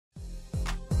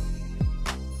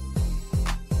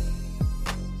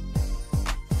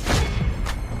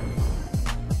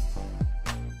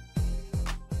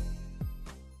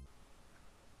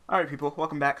Alright, people,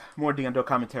 welcome back. More Duel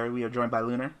commentary. We are joined by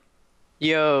Lunar.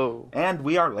 Yo. And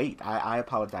we are late. I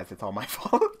apologize, it's all my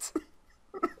fault.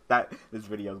 That this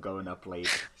video is going up late.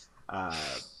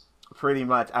 Pretty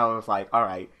much, I was like,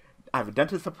 alright, I have a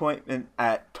dentist appointment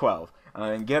at 12. I'm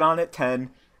going to get on at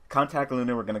 10, contact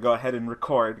Lunar, we're going to go ahead and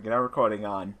record, get our recording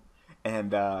on,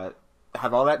 and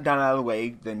have all that done out of the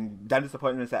way. Then dentist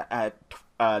appointment is at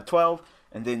 12,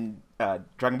 and then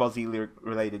Dragon Ball Z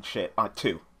related shit at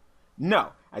 2.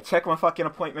 No, I checked my fucking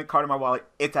appointment card in my wallet.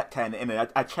 It's at 10, and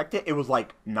I checked it. It was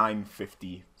like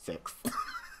 9:56.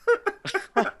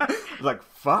 I was like,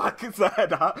 "Fuck!" So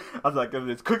I was like,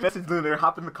 "This quick message, Lunar.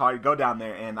 Hop in the car, go down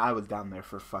there." And I was down there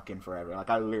for fucking forever.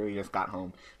 Like I literally just got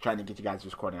home trying to get you guys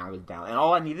recording. I was down, and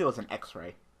all I needed was an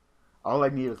X-ray. All I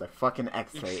needed was a fucking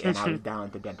X-ray, and I was down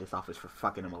at the dentist's office for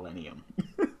fucking a millennium.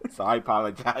 So I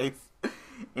apologize.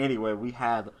 Anyway, we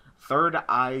have Third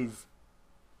Eye's.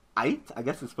 I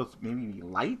guess it's supposed to maybe be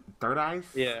light. Third eyes.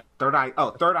 Yeah. Third eye.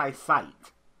 Oh, third eye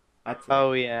sight. That's it.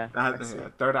 Oh yeah.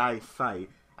 Third eye sight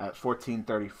at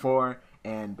 1434,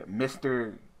 and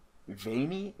Mr.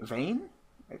 Vane. Vane.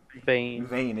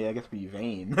 Yeah, I guess be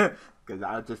Vane because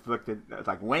I just looked at it's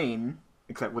like Wayne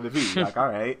except with a V. Like all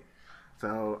right.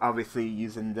 So obviously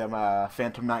using them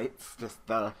Phantom Knights, just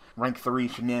the rank 3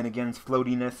 shenanigans,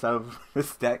 floatiness of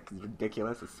this deck is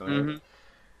ridiculous. It's so.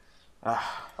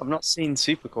 I've not seen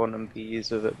Super Quantum be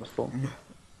used with it before.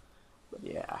 But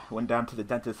yeah, went down to the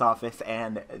dentist's office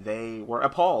and they were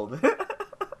appalled.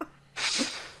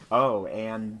 Oh,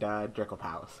 and Draco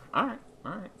Palace. Alright.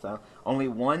 So only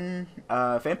one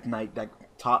Phantom Knight that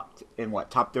topped in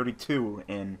top 32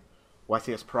 in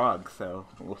YCS Prague, so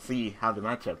we'll see how the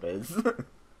matchup is.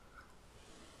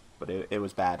 But it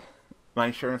was bad. My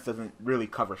insurance doesn't really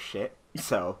cover shit,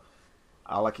 so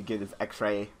all I could get is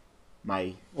X-ray.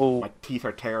 My teeth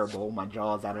are terrible. My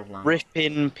jaw's out of line. Rip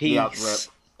in peace. Yep,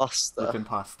 Pasta. Rip in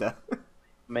pasta. I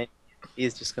mean,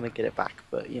 he's just gonna get it back,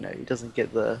 but you know he doesn't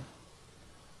get the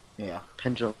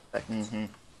pendulum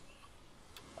effect.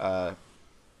 I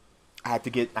had to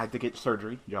get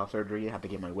surgery, jaw surgery. I had to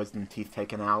get my wisdom teeth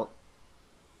taken out.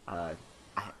 No.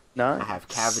 I have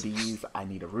cavities. I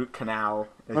need a root canal.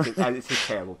 It's just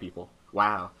terrible, people.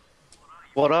 Wow.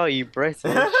 What are you, British?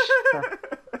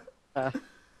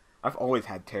 I've always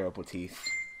had terrible teeth.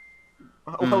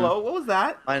 Oh, hello, what was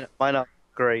that? Mine are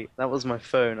great. That was my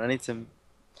phone. I need to.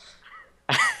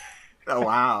 Oh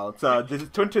wow! So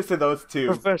just to interest in those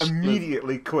two,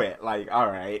 immediately quit. Like, all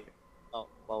right. Oh,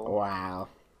 well. Wow.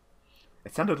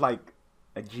 It sounded like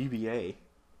a GBA.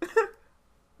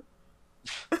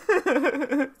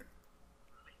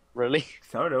 Really?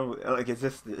 Sort of. Like, is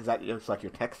that just like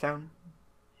your text sound?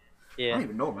 Yeah. I don't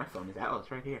even know where my phone is at. Oh,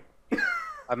 it's right here.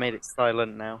 I made it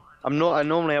silent now. I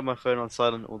normally have my phone on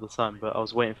silent all the time, but I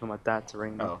was waiting for my dad to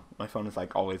ring me. Oh, my phone is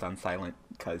like always on silent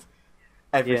because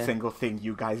every single thing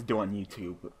you guys do on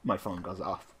YouTube, my phone goes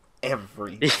off.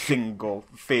 Every single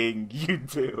thing you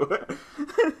do.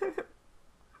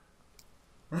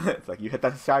 It's like you hit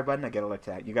that subscribe button, I get alert to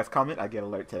that. You guys comment, I get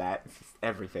alert to that. It's just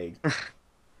everything.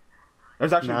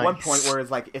 There's actually one point where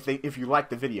it's like if you like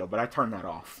the video, but I turn that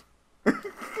off.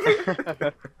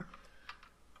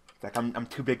 Like I'm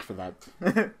too big for that.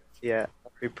 Yeah,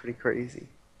 that'd be pretty crazy.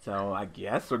 So I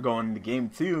guess we're going to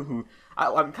game 2.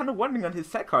 I'm kind of wondering on his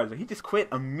set cards. He just quit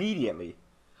immediately.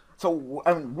 So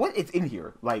what is in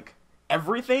here? Like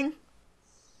everything?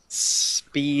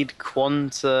 Speed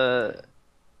Quanta,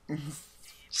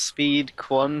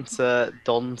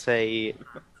 Dante,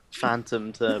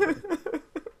 Phantom Turbo.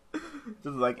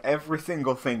 Just like every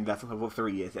single thing that's level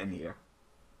 3 is in here.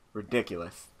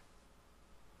 Ridiculous.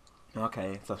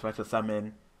 Okay, so special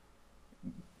summon,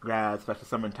 grab special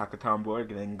summon Takatomborg,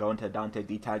 and then go into Dante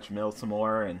Detach Mill some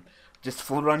more, and just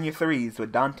float on your 3s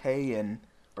with Dante and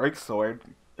Break Sword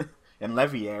and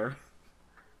Leviair.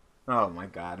 Oh my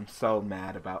god, I'm so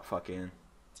mad about fucking...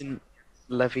 Didn't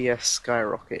Leviair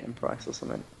skyrocket in price or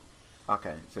something?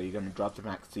 Okay, so you're gonna drop the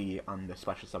max C on the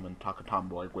special summon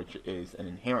Takatomborg, which is an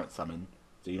inherent summon,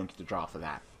 so you don't get to draw for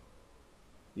that.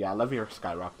 Yeah, Leviair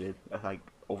skyrocketed at like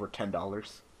over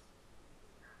 $10.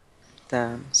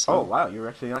 Damn. So... Oh wow, you're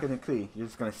actually not gonna see. You're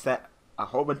just gonna set a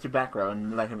whole bunch of background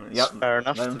and let him. Yep. Fair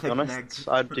enough. Let him To be honest,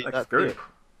 I'd do that too.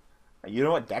 You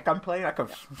know what deck I'm playing? I can.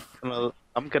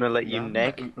 I'm gonna let you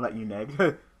neg. Let you neg.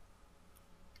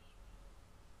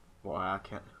 Well, I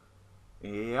can't.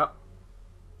 Yep.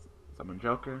 Summon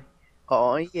Joker.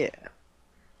 Oh yeah.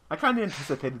 I kind of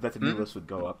anticipated that the new list would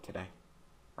go up today.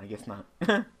 I guess not.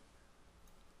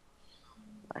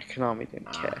 Konami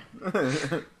didn't care.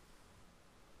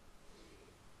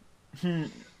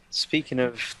 Speaking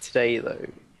of today, though,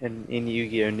 in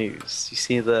Yu-Gi-Oh! News, you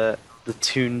see the the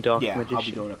Toon Dark Yeah, Magician. I'll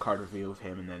be doing a card review of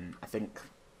him, and then I think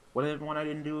what did one I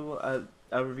didn't do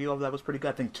a review of that was pretty good.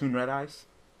 I think Toon Red Eyes.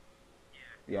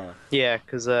 Yeah. Yeah,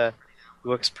 because it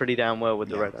works pretty damn well with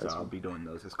the Red Eyes. So I'll be doing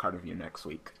his card review next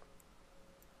week.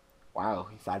 Wow,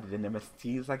 he's added in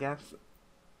MSTs, I guess.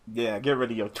 Yeah, get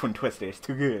rid of your Twin Twister. It's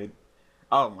too good.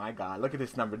 Oh my god, look at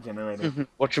this number generator.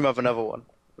 Watch him have another one.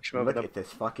 Look at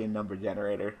this fucking number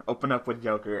generator. Open up with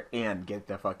Joker and get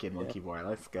the fucking monkey board.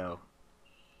 Let's go.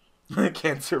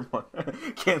 Cancer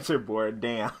board,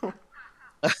 damn.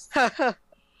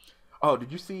 Oh,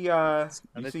 did you see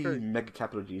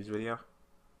MegaCapitalG's video?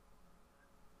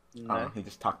 No. He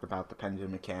just talked about the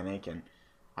pendulum mechanic and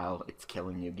how it's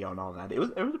killing Yu-Gi-Oh! And all that. It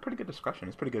was a pretty good discussion.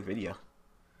 It's a pretty good video.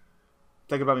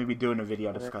 Think about maybe doing a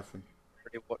video discussing.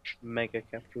 Really watch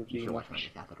MegaCapitalG. You should watch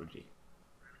MegaCapitalG.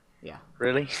 Yeah.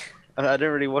 Really? I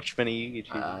don't really watch many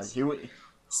Yu-Gi-Oh!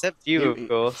 Except you, of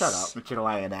course. Shut up, with your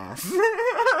lying ass.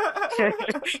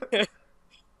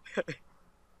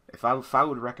 If I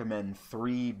would recommend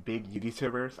 3 big Yu-Gi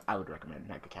servers, I would recommend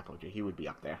MegaCapitalG. He would be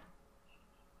up there.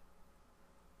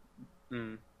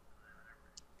 Don't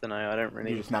know. I don't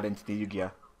really. You're just not into the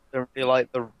Yu-Gi-Oh. Don't really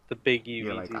like the big Yu-Gi.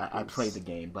 You're like I play the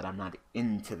game, but I'm not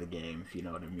into the game. If you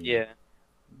know what I mean. Yeah.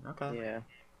 Okay. Yeah.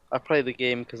 I play the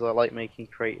game because I like making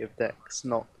creative decks,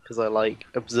 not because I like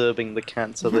observing the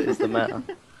cancer that is the meta.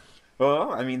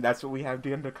 Well, I mean, that's what we have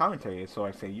to under commentary, so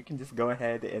I say you can just go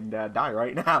ahead and die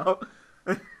right now.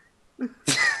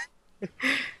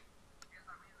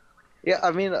 Yeah,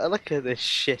 I mean, look at this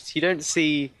shit. You don't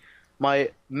see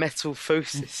my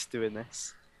Metalphosis doing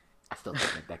this. I still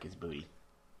think that deck is booty.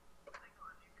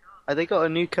 They got a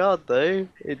new card, though.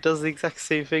 It does the exact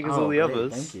same thing as all the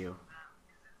others. Thank you.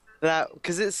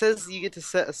 Because it says you get to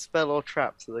set a spell or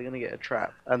trap, so they're going to get a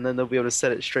trap, and then they'll be able to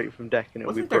set it straight from deck, and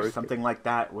it'll be broken. Wasn't there something like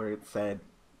that where it said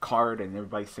card, and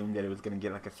everybody assumed that it was going to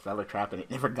get like a spell or trap, and it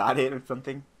never got it or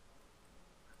something?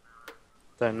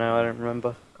 Don't know, I don't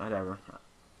remember. Whatever.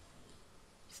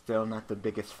 Still not the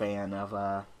biggest fan of,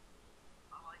 I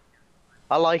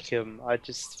like him, I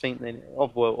just think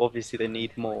well, obviously they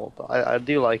need more, but I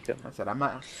do like him. I said, I'm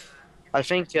not... I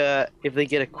think if they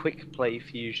get a quick play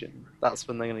fusion, that's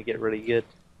when they're going to get really good.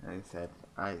 Like I said,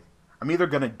 I'm either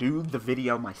going to do the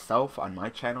video myself on my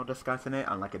channel discussing it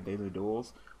on like a daily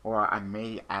duels, or I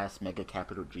may ask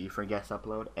MegaCapitalG for a guest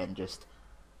upload and just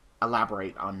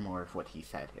elaborate on more of what he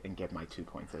said and give my 2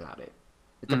 points about it.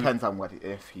 It depends on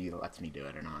if he lets me do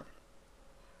it or not.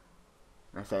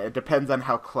 Like I said, it depends on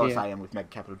how close I am with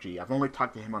MegaCapitalG. I've only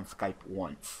talked to him on Skype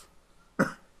once.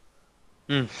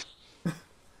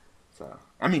 So,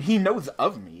 I mean, he knows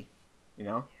of me, you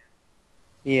know?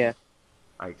 Yeah.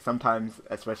 Like, sometimes,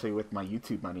 especially with my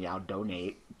YouTube money, I'll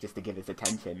donate just to get his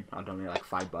attention. I'll donate like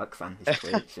 $5 on his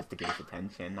Twitch just to get his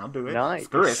attention. I'll do it. Nice.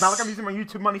 Screw it. It's not like I'm using my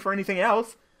YouTube money for anything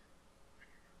else.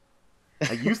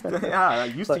 I used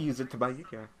to use it to buy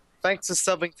Yu-Gi-Oh! Thanks for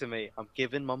subbing to me. I'm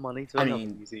giving my money to another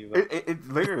YouTuber. It's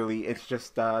literally, it's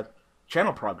just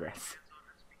channel progress.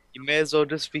 You may as well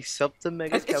just be subbed to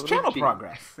MegaCapitalG. It's channel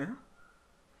progress. Yeah?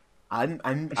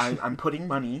 I'm putting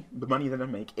the money that I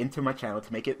make into my channel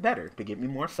to make it better, to get me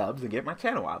more subs and get my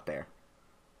channel out there.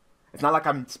 It's not like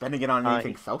I'm spending it on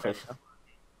anything selfish.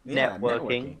 Yeah,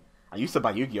 networking. I used to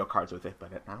buy Yu-Gi-Oh cards with it,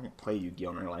 but I don't play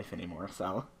Yu-Gi-Oh in real life anymore,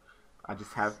 so I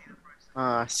just have...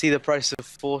 I see the price of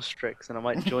 4 Strix, and I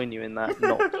might join you in that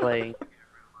not playing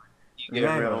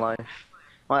Yu-Gi-Oh in real life.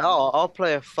 Like, I'll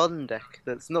play a fun deck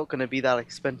that's not going to be that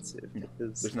expensive.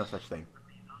 Because... There's no such thing.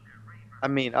 I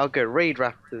mean, I'll go Raid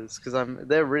Raptors, because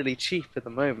they're really cheap at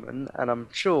the moment, and I'm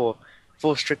sure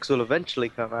 4 Strix will eventually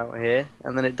come out here,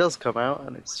 and then it does come out,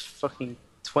 and it's fucking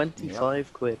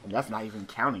 25 quid. And that's not even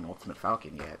counting Ultimate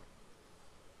Falcon yet.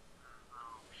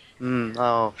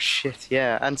 Oh, shit,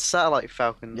 yeah. And Satellite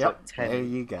Falcon's like 10. There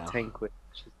you go. 10 quid.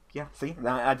 Yeah, see?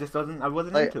 I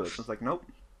wasn't into it. I was like, nope.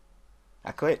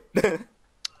 I quit.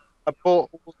 I bought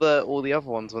all the other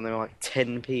ones when they were like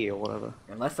 10p or whatever.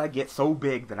 Unless I get so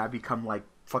big that I become like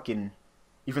fucking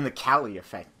even the Cali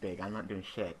effect big, I'm not doing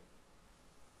shit.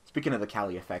 Speaking of the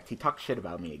Cali effect, he talked shit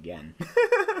about me again.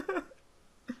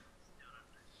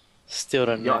 Still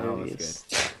don't know who he is.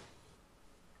 Good.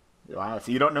 Wow,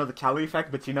 so you don't know the Cali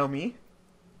effect, but you know me?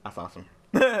 That's awesome.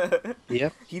 Yeah.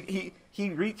 He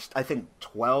reached, I think,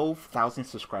 12,000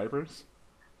 subscribers.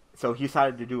 So he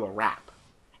decided to do a rap.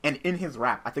 And in his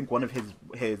rap, I think one of his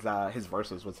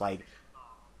verses was like,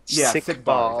 yeah, sick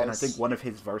bars. And I think one of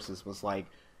his verses was like,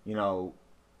 you know,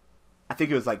 I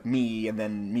think it was like me and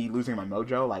then me losing my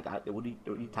mojo. Like, what are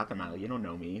you talking about? You don't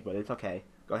know me, but it's okay.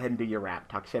 Go ahead and do your rap.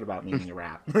 Talk shit about me in your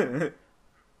rap.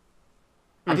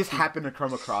 I just happened to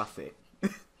come across it.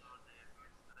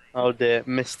 Oh dear,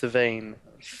 Mr. Vane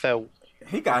felt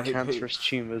He the got cancerous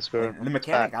tumors growing and on the his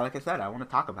mechanic. back. Like I said, I want to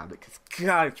talk about it because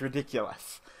God, it's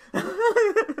ridiculous.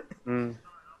 Mm.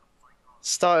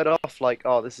 Started off like,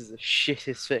 oh, this is the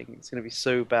shittest thing. It's gonna be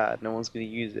so bad. No one's gonna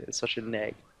use it. It's such a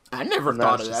neg. I never And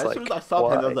now thought it's of just that. As soon as like, I saw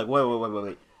Pendulum, I was why? like,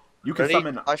 wait. You can Really?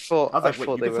 summon. I thought I was like,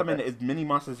 wait, you they can were summon as many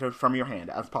monsters from your hand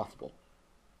as possible.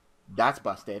 That's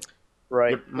busted.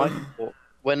 right. You're... My thought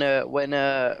when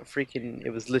freaking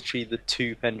it was literally the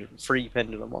three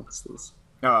pendulum monsters.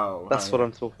 Oh, That's what yeah.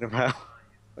 I'm talking about.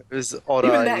 It was odd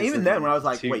Even that, eyes even then, and when I was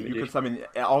like, two wait, you can magicians. summon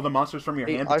all the monsters from your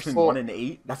hand I between 1 thought, and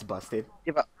 8. That's busted.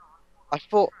 yeah, but I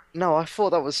thought no, I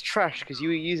thought that was trash because you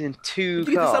were using You two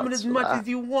get to summon cards as for much that. as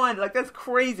you want. Like that's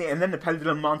crazy. And then the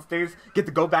Pendulum monsters get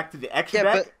to go back to the extra Yeah,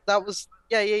 but deck. that was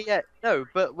yeah. No,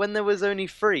 but when there was only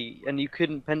three and you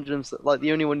couldn't pendulums, like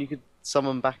the only one you could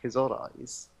summon back is odd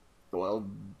eyes. Well,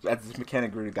 that's this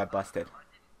mechanic really got busted.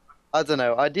 I don't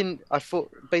know. I didn't. I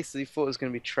basically thought it was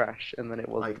going to be trash, and then it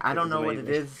wasn't. Like I It don't was know what it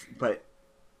amazing. is, but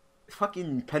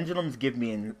fucking pendulums give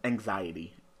me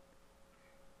anxiety.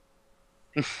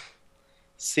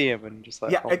 See him and just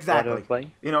like, Yeah, oh, why do I exactly.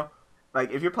 play? You know,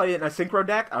 like if you're playing a synchro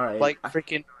deck, all right. Like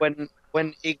freaking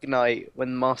when Ignite,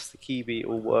 when Master Key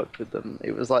Beetle worked with them,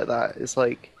 it was like that. It's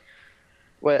like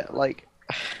where like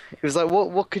it was like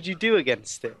what could you do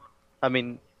against it? I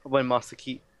mean, when Master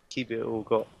Key Beetle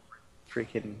got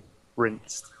freaking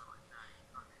rinsed,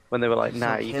 when they were like, It's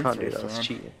nah, so you can't do cancerous, that. That's man.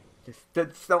 cheating.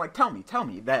 So like, tell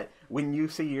me that when you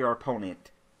see your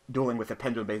opponent dueling with a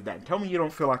pendulum-based deck, tell me you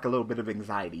don't feel like a little bit of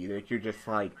anxiety that you're just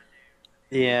like,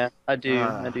 Yeah, I do. I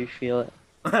uh, do feel it.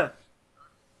 because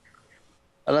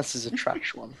Unless it's a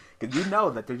trash one. you know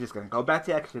that they're just gonna go back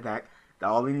to extra deck. That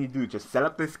all they need to do is just set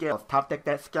up the scales, top deck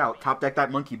that scout, top deck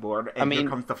that monkey board, and I here mean,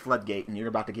 comes the floodgate, and you're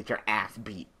about to get your ass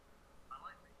beat.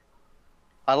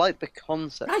 I like the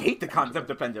concept. I hate of the pendulum. concept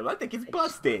of pendulum. I think it's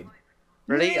busted.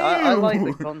 Really, I like the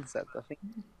No! concept. I think,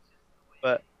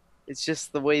 but it's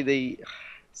just the way they.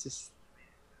 It's just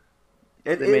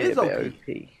It they made is it a bit OP.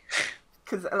 OP.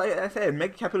 Because, like I said,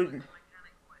 MegaCapitalG.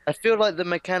 I feel like the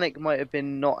mechanic might have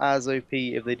been not as OP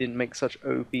if they didn't make such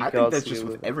OP I think cards that's to just go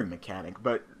with with it. every mechanic,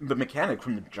 but the mechanic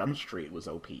from the Jump Street was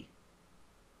OP.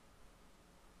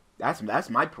 That's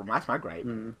my gripe.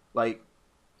 Mm. Like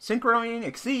synchroing,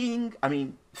 exceeding, I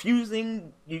mean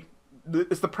fusing.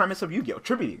 It's the premise of Yu-Gi-Oh!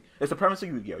 Tributing. It's the premise of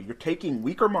Yu-Gi-Oh! You're taking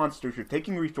weaker monsters, you're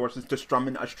taking resources to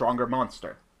summon a stronger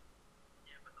monster.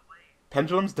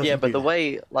 Pendulums doesn't. Yeah, but do the that.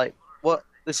 way like what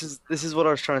this is what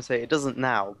I was trying to say. It doesn't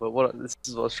now, but this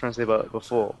is what I was trying to say about it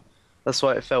before. That's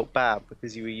why it felt bad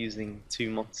because you were using two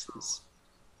monsters,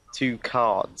 two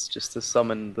cards just to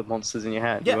summon the monsters in your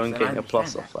hand. Yes, You weren't and I getting a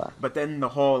plus understand off that. But then the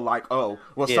whole like, oh,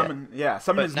 well, Yeah.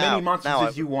 summon But as many monsters now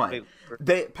as you want.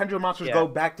 I- Pendulum monsters Yeah. go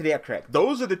back to the extra deck.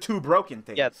 Those are the two broken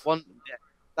things. Yeah, one. Yeah,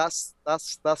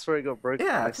 that's where it got broken.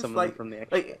 Yeah, By it's some just of them like, from the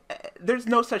extra. there's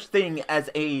no such thing as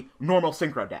a normal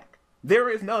synchro deck. There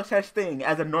is no such thing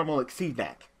as a normal exceed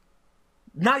deck.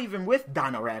 Not even with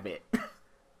Dino Rabbit.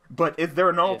 But is there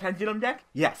a normal Yeah. pendulum deck?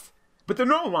 Yes. But they're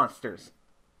normal monsters.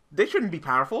 They shouldn't be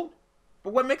powerful.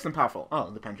 But what makes them powerful? Oh,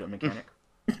 the pendulum mechanic.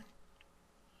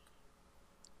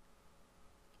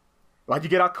 Why'd you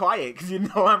get all quiet? Because you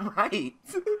know I'm right.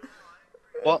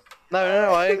 What? No,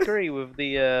 I agree with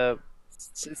the.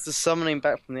 It's the summoning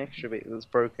back from the extra bit that's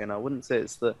broken. I wouldn't say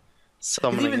it's the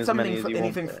summoning Even as summoning many as you want.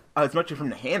 anything It. as much as from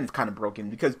the hand is kind of broken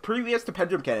because previous to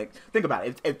pendulum mechanics, think about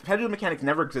it. If pendulum mechanics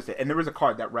never existed and there was a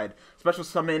card that read special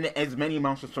summon as many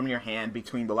monsters from your hand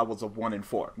between the levels of 1 and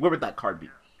 4, where would that card be?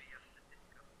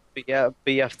 But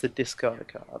you have to discard a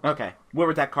card. Okay, where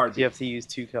would that card So be? you have to use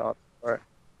two cards. Right.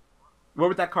 Where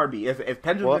would that card be if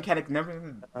pendulum What? mechanic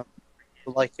never?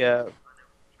 Like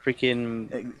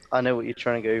freaking. I know what you're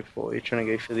trying to go for. You're trying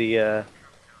to go for the.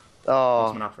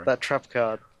 Ultimate Offer. That trap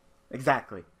card.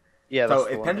 Exactly. Yeah. So That's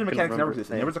the if one. pendulum I couldn't mechanics never remember its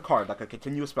existed, and there was a card like a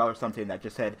continuous spell or something that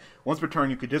just said once per turn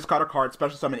you could discard a card,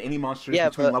 special summon any monsters Yeah,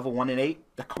 between but- level 1 and 8.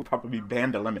 That could probably be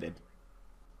banned or limited.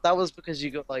 That was because you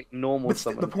got like normal But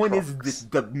summon. the point is procs.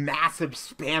 the massive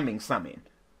spamming summon.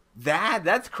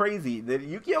 That's crazy. That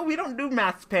Yu-Gi-Oh! We don't do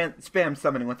mass spam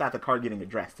summoning without the card getting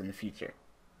addressed in the future.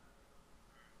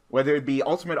 Whether it be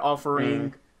Ultimate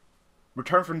Offering,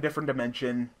 Return from Different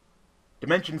Dimension,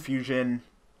 Dimension Fusion,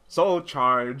 Soul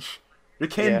Charge,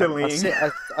 Rekindling.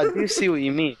 Yeah, I do see what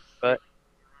you mean, but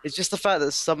it's just the fact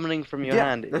that summoning from your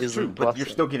hand that's isn't true, but you're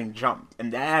blessing. still getting jumped,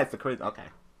 and that's the crazy. Okay,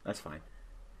 that's fine.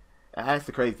 That's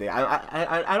the crazy thing.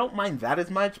 I don't mind that as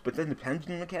much, but then the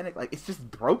pendulum mechanic, like, it's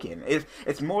just broken.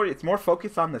 It's more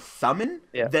focused on the summon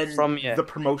than the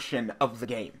promotion of the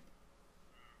game.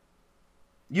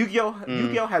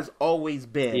 Yu-Gi-Oh has always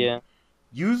been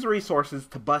use resources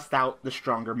to bust out the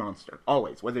stronger monster.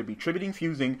 Always. Whether it be tributing,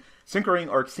 fusing, syncering,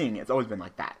 or seeing, it's always been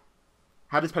like that.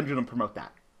 How does Pendulum promote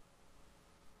that?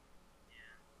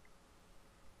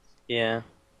 Yeah.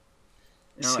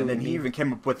 You know, and then he even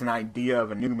came up with an idea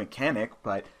of a new mechanic,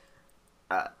 but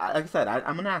like I said,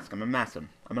 I'm gonna ask him. I'm gonna ask him.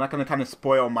 I'm not gonna kind of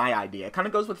spoil my idea. It kind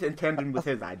of goes in tandem with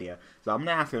his idea. So I'm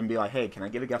gonna ask him and be like, "Hey, can I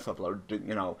get a guest upload?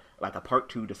 You know, like a part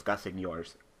 2 discussing your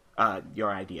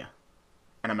idea,"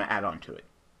 and I'm gonna add on to it.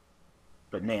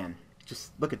 But man,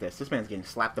 just look at this. This man's getting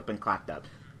slapped up and clapped up.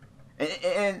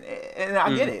 And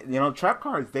I get it. You know, trap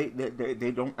cards, they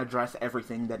don't address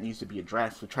everything that needs to be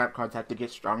addressed. The trap cards have to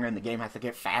get stronger, and the game has to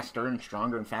get faster and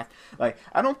stronger and fast. Like,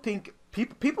 I don't think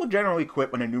people generally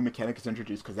quit when a new mechanic is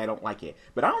introduced because they don't like it.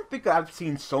 But I don't think I've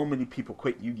seen so many people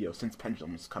quit Yu-Gi-Oh since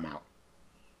Pendulum has come out.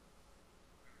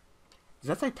 Does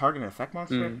that say target and effect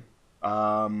monster?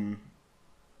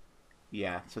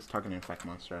 Yeah, it says target and effect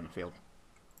monster on the field.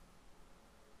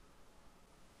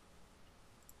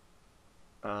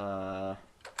 God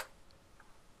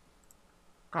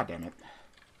damn it.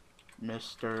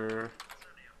 Mr.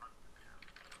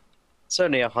 It's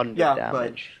only 100 damage,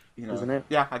 but, you know, isn't it?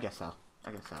 Yeah, I guess so.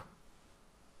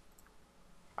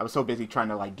 I was so busy trying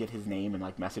to, like, get his name and,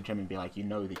 like, message him and be like, you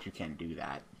know that you can't do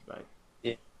that, but...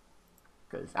 Yeah.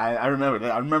 Because I remember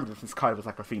that this card was,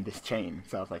 like, a fiendish chain,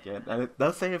 so I was like, yeah, it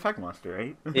does say effect monster,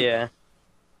 right? Yeah.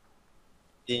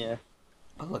 Yeah.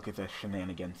 Oh, look at the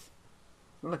shenanigans.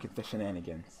 Look at the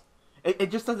shenanigans.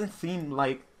 It just doesn't seem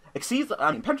like...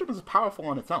 I mean, Pendulum is powerful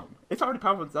on its own. It's already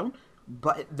powerful on its own,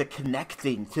 but the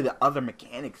connecting to the other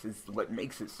mechanics is what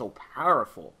makes it so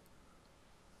powerful.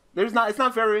 It's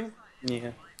not very...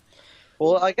 Yeah.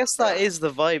 Well, I guess that is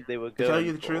the vibe they were going for. To tell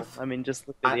you the truth... I mean, just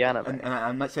look at the anime. And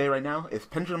I might say right now, if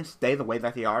Pendulum stay the way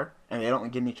that they are, and they don't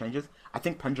get any changes, I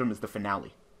think Pendulum is the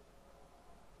finale.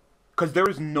 Because there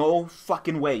is no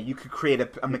fucking way you could create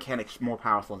a mechanic more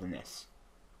powerful than this.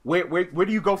 Where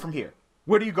do you go from here?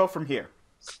 Where do you go from here?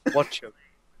 Watch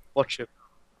him.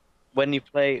 When you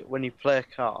play a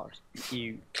card,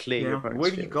 you clear your opponent's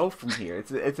where do you field. go from here?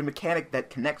 It's a mechanic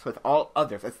that connects with all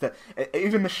others.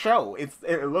 Even the show.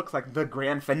 It looks like the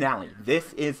grand finale.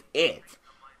 This is it.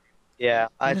 Yeah,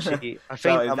 actually, I think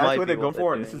so that that's might what be they go what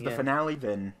for. they're This is doing, the finale.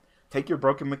 Then take your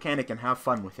broken mechanic and have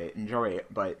fun with it. Enjoy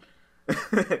it, but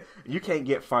you can't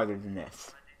get farther than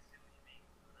this.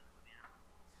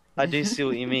 I do see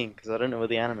what you mean, because I don't know where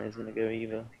the anime is going to go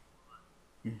either.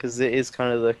 Because it is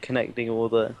kind of the connecting all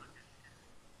the...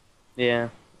 Yeah,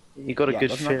 you got a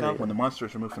good feeling. When the monster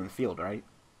is removed from the field, right?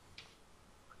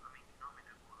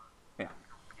 Yeah.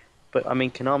 But, I mean,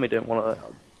 Konami don't want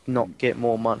to not get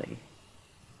more money.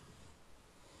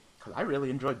 Because I really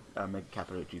enjoyed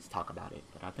MegaCapitalG's talk about it.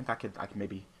 But I think I could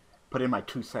maybe put in my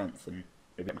 2 cents and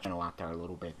maybe get my channel out there a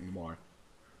little bit more.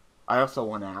 I also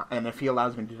want to, and if he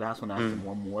allows me to do that, I also want to ask him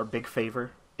one more big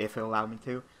favor, if he'll allow me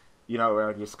to. You know,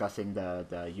 we're discussing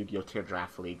the Yu-Gi-Oh! Tier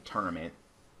Draft League tournament,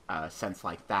 since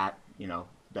like that, you know,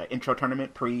 the intro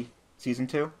tournament pre-Season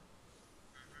 2.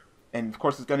 And of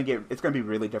course it's gonna be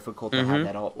really difficult to have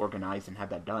that all organized and have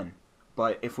that done.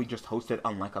 But if we just host it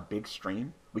on like a big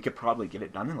stream, we could probably get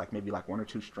it done in like maybe like 1 or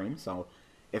 2 streams. So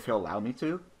if he'll allow me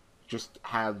to, just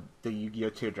have the Yu-Gi-Oh!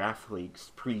 Tier Draft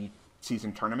League's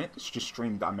pre-season tournament. It's just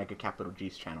streamed on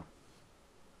MegaCapitalG's channel.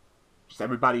 Just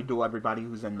everybody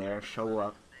who's in there, show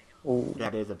up. Ooh.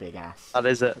 That is a big ass. That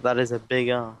is a big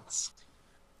ass.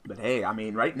 But hey, I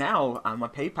mean, right now on my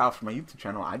PayPal for my YouTube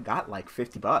channel, I got like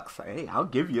 $50. Hey, I'll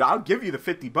give you the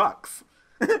 $50.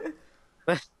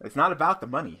 It's not about the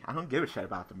money. I don't give a shit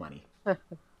about the money.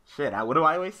 Shit, what do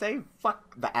I always say?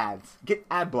 Fuck the ads. Get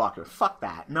ad blocker. Fuck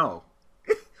that. No.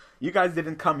 You guys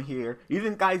didn't come here. You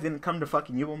guys didn't come to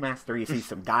fucking Yubel Mastery to see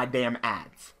some goddamn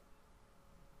ads.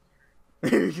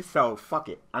 So, fuck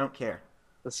it. I don't care.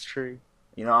 That's true.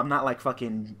 You know, I'm not like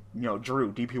fucking, you know,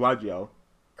 Drew, DPYGO.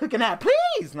 Click an ad,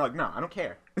 please! No, I don't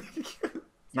care. It's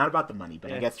not about the money,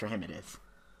 but I guess for him it is.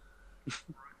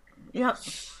 Yep.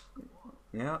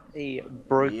 Yeah. He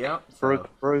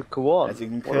broke one. As you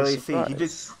can clearly see,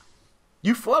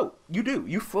 you float. You do.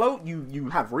 You float, you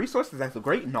have resources, that's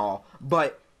great and all,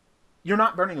 but you're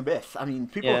not Burning Abyss. I mean,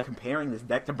 people are comparing this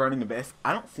deck to Burning Abyss.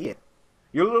 I don't see it.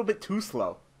 You're a little bit too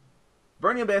slow.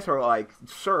 Burning Abyss are like,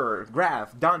 Sir,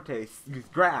 Graf, Dante,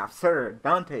 Graf, Sir,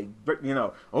 Dante, you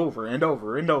know, over and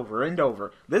over and over and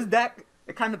over. This deck,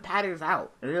 it kind of patters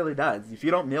out. It really does. If you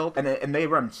don't milk, and they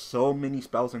run so many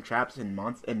spells and traps in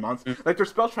monster, like their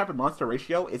spell trap and monster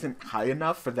ratio isn't high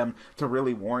enough for them to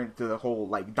really warrant the whole,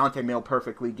 like, Dante mail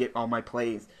perfectly, get all my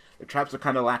plays. The traps are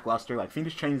kind of lackluster. Like,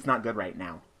 Fiendish Chain is not good right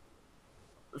now.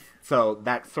 So,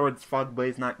 that Sword's Fog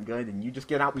Blaze not good, and you just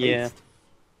get outpaced.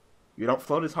 Yeah. You don't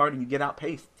float as hard and you get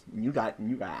outpaced. And you got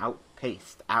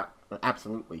outpaced.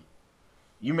 Absolutely.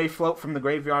 You may float from the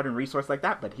graveyard and resource like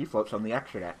that, but he floats on the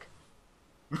extra deck.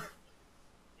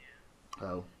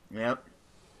 So, yep.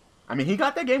 I mean, he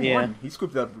got that game won. He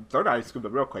scooped up, third eye scooped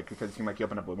up real quick because it seemed like he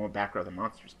opened up with more back row than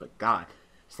monsters. But God,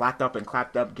 slacked up and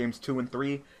clapped up games 2 and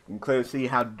 3. You can clearly see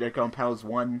how Draco and Pels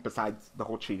won, besides the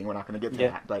whole cheating. We're not going to get to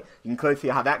that. But you can clearly see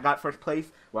how that got first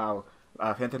place, while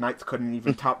Phantom Knights couldn't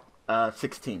even top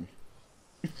 16.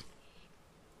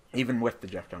 Even with the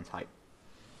Jeff Jones hype.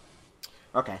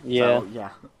 Okay, so yeah,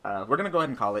 we're going to go ahead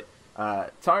and call it.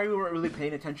 Sorry we weren't really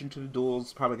paying attention to the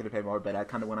duels. Probably could have paid more, but I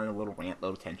kind of went on a little rant,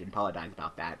 little tangent. Apologize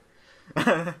about that.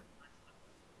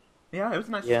 Yeah, it was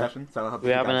a nice discussion, so I hope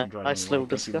you guys enjoyed it. Nice little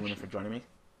discussion. Thank you, Luna, for joining me.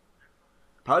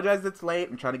 Apologize it's late.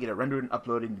 I'm trying to get it rendered and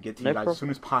uploaded and get to you guys as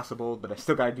soon as possible, but I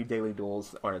still got to do daily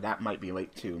duels, or that might be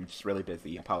late too. I'm just really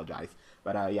busy. Apologize.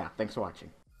 But yeah, thanks for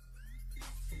watching.